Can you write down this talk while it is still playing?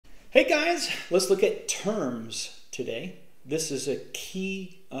Hey guys, let's look at terms today. This is a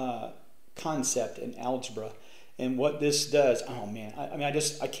key concept in algebra, and what this does, oh man,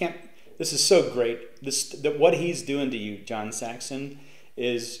 I can't, this is so great. What he's doing to you, John Saxon,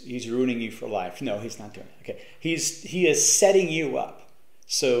 is he's ruining you for life. No, he's not doing it. Okay, he is setting you up.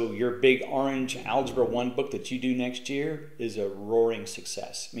 So your big orange Algebra 1 book that you do next year is a roaring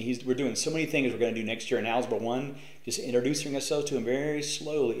success. I mean, we're doing so many things we're going to do next year in Algebra 1, just introducing ourselves to him very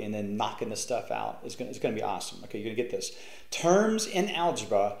slowly and then knocking the stuff out. It's going to be awesome. Okay, you're going to get this. Terms in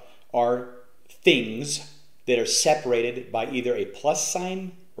algebra are things that are separated by either a plus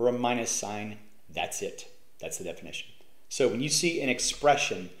sign or a minus sign. That's it. That's the definition. So when you see an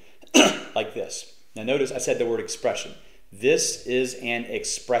expression like this, now notice I said the word expression. This is an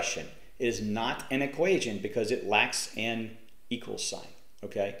expression. It is not an equation because it lacks an equal sign,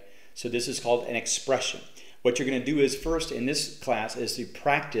 okay? So this is called an expression. What you're going to do is first in this class is to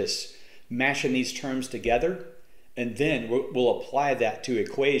practice mashing these terms together, and then we'll apply that to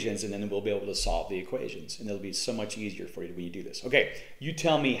equations, and then we'll be able to solve the equations, and it'll be so much easier for you when you do this. Okay, you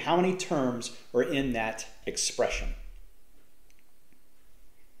tell me how many terms are in that expression.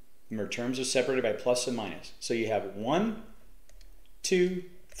 Remember, terms are separated by plus and minus. So you have 1, 2,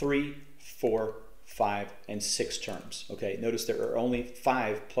 3, 4, 5, and 6 terms. Okay, notice there are only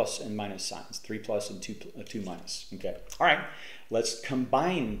 5 plus and minus signs, 3 plus and 2 minus. Okay, all right, let's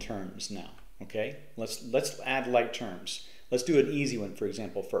combine terms now. Okay, let's add like terms. Let's do an easy one, for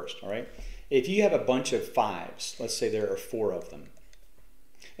example, first. All right, if you have a bunch of 5s, let's say there are 4 of them,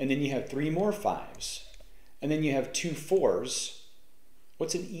 and then you have 3 more 5s, and then you have 2 4s.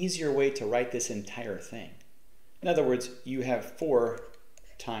 What's an easier way to write this entire thing? In other words, you have 4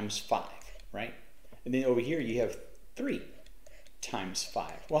 times 5, right? And then over here you have 3 times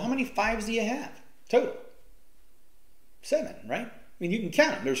 5. Well, how many 5s do you have total? 7, right? I mean, you can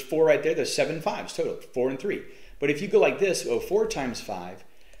count them. There's 4 right there. There's 7 5s total, 4 and 3. But if you go like this, 4 times 5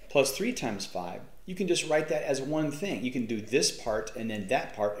 plus 3 times 5, you can just write that as one thing. You can do this part and then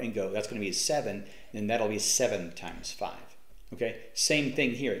that part and go, that's going to be 7, and then that'll be 7 times 5. Okay, same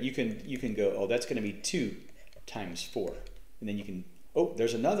thing here. You can go, oh, that's going to be 2 times 4. And then you can, oh,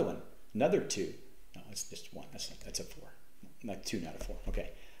 there's another one, another 2. No, that's just 1. That's a 4. Not 2, not a 4.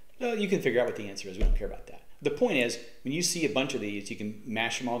 Okay. Well, you can figure out what the answer is. We don't care about that. The point is, when you see a bunch of these, you can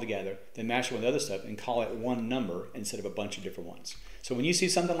mash them all together, then mash them with other stuff, and call it one number instead of a bunch of different ones. So when you see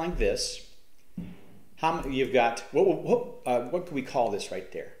something like this, you've got, what can we call this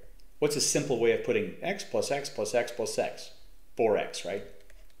right there? What's a simple way of putting x plus x plus x plus x? 4x, right?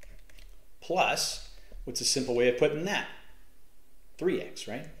 Plus, what's a simple way of putting that? 3x,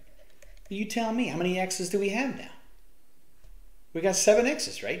 right? You tell me, how many x's do we have now? We got 7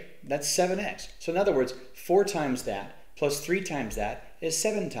 x's, right? That's 7x. So in other words, 4 times that plus 3 times that is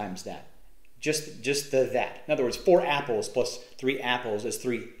 7 times that. Just the that. In other words, 4 apples plus 3 apples is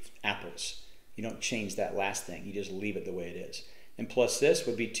 3 apples. You don't change that last thing. You just leave it the way it is. And plus this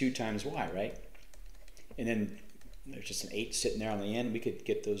would be 2 times y, right? And then there's just an 8 sitting there on the end. We could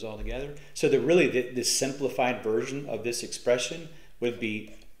get those all together. So the simplified version of this expression would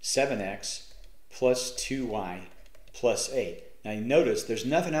be 7x plus 2y plus 8. Now you notice there's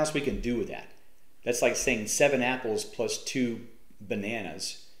nothing else we can do with that. That's like saying 7 apples plus 2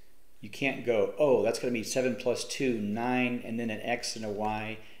 bananas. You can't go, oh, that's going to be 7 plus 2, 9, and then an x and a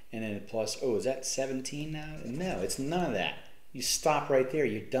y, and then a plus, oh, is that 17 now? No, it's none of that. You stop right there.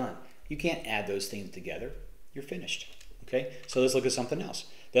 You're done. You can't add those things together. You're finished. Okay, so let's look at something else.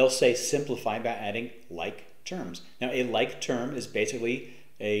 They'll say simplify by adding like terms. Now a like term is basically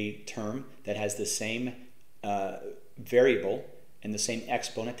a term that has the same variable and the same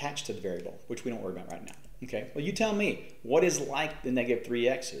exponent attached to the variable, which we don't worry about right now. Okay, well you tell me, what is like the negative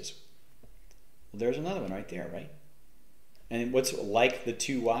 3x's? Well, there's another one right there, right? And what's like the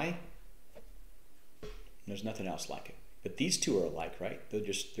 2y? There's nothing else like it. But these two are alike, right? They're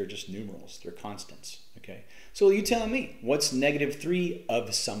just numerals. They're constants, okay? So you tell me, what's negative 3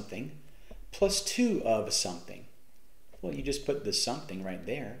 of something plus 2 of something? Well, you just put the something right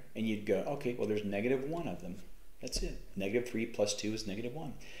there, and you'd go, okay, well, there's negative 1 of them. That's it. Negative 3 plus 2 is negative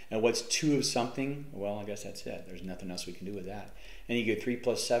 1. And what's 2 of something? Well, I guess that's it. There's nothing else we can do with that. And you go 3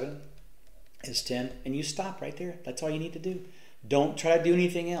 plus 7 is 10, and you stop right there. That's all you need to do. Don't try to do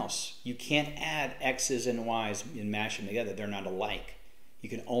anything else. You can't add x's and y's and mash them together. They're not alike. You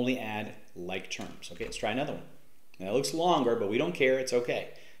can only add like terms. Okay, let's try another one. Now it looks longer, but we don't care. It's okay.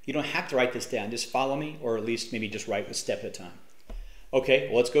 You don't have to write this down. Just follow me, or at least maybe just write a step at a time. Okay,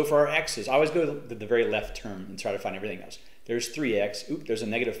 well, let's go for our x's. I always go to the very left term and try to find everything else. There's 3x. Oop, there's a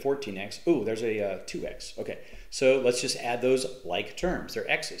negative 14x. Ooh, there's a 2x. Okay, So let's just add those like terms. They're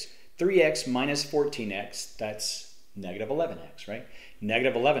x's. 3x minus 14x, that's negative 11x, right?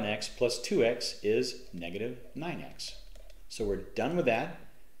 Negative 11x plus 2x is negative 9x. So we're done with that.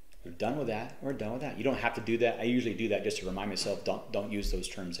 We're done with that. We're done with that. You don't have to do that. I usually do that just to remind myself, don't use those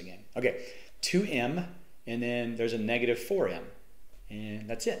terms again. Okay, 2m, and then there's a negative 4m. And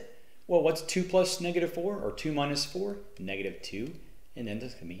that's it. Well, what's 2 plus negative 4, or 2 minus 4? Negative 2, and then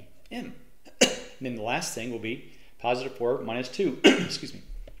there's going to be m. And then the last thing will be positive 4 minus 2. Excuse me.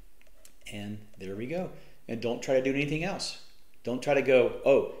 And there we go. And don't try to do anything else. Don't try to go,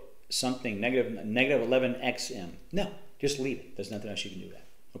 oh, something, negative 11xm. No, just leave it. There's nothing else you can do with that.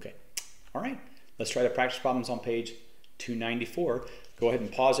 Okay. All right. Let's try the practice problems on page 294. Go ahead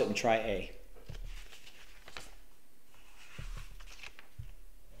and pause it and try A.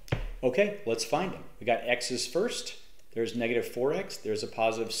 Okay, let's find them. We got x's first. There's negative 4x. There's a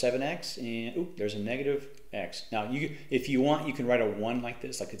positive 7x. And there's a negative x. Now, if you want, you can write a 1 like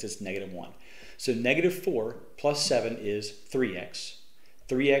this, like it's just negative 1. So negative 4 plus 7 is 3x.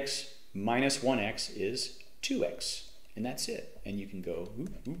 3x minus 1x is 2x. And that's it. And you can go,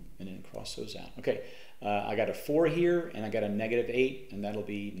 and then cross those out. Okay, I got a 4 here, and I got a negative 8, and that'll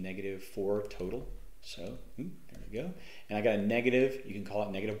be negative 4 total. So, there we go. And I got a negative, you can call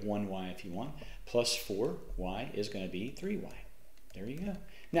it negative 1y if you want, plus 4y is going to be 3y. There you go.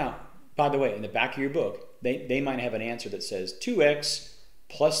 Now, by the way, in the back of your book, they might have an answer that says 2x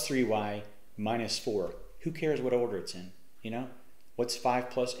plus 3y minus 4. Who cares what order it's in? You know? What's 5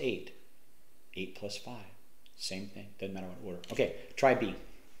 plus 8? 8 plus 5. Same thing. Doesn't matter what order. Okay, try B.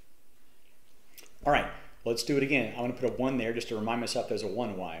 All right, let's do it again. I'm going to put a 1 there just to remind myself there's a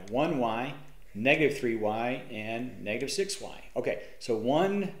 1y. 1y, negative 3y, and negative 6y. Okay, so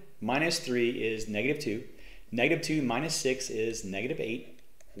 1 minus 3 is negative 2. Negative 2 minus 6 is negative 8.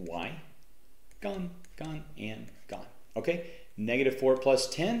 Y. Gone, gone, and gone. Okay, negative 4 plus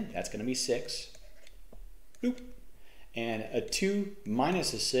 10, that's going to be 6. Oop. And a 2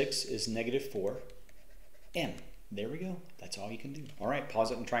 minus a 6 is negative 4. M. There we go. That's all you can do. All right, pause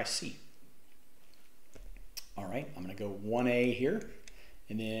it and try C. All right, I'm going to go 1a here.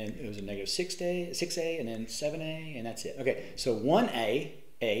 And then it was a negative 6a, and then 7a, and that's it. Okay, so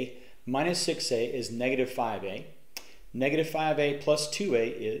 1a, minus 6a is negative 5a. Negative 5a plus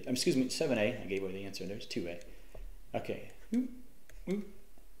 2a is, excuse me, 7a. I gave away the answer. There's 2a. Okay,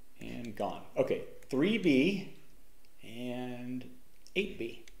 and gone. Okay, 3b and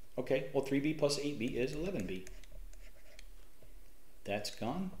 8b. Okay, well, 3b plus 8b is 11b. That's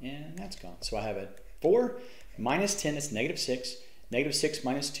gone, and that's gone. So I have a 4 minus 10 is negative 6. Negative 6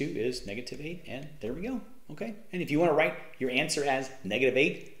 minus 2 is negative 8, and there we go. Okay, and if you want to write your answer as negative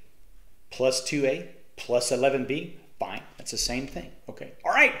 8 plus 2a plus 11b, fine. That's the same thing. Okay,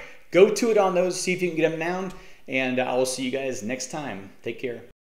 all right, go to it on those. See if you can get them down, and I will see you guys next time. Take care.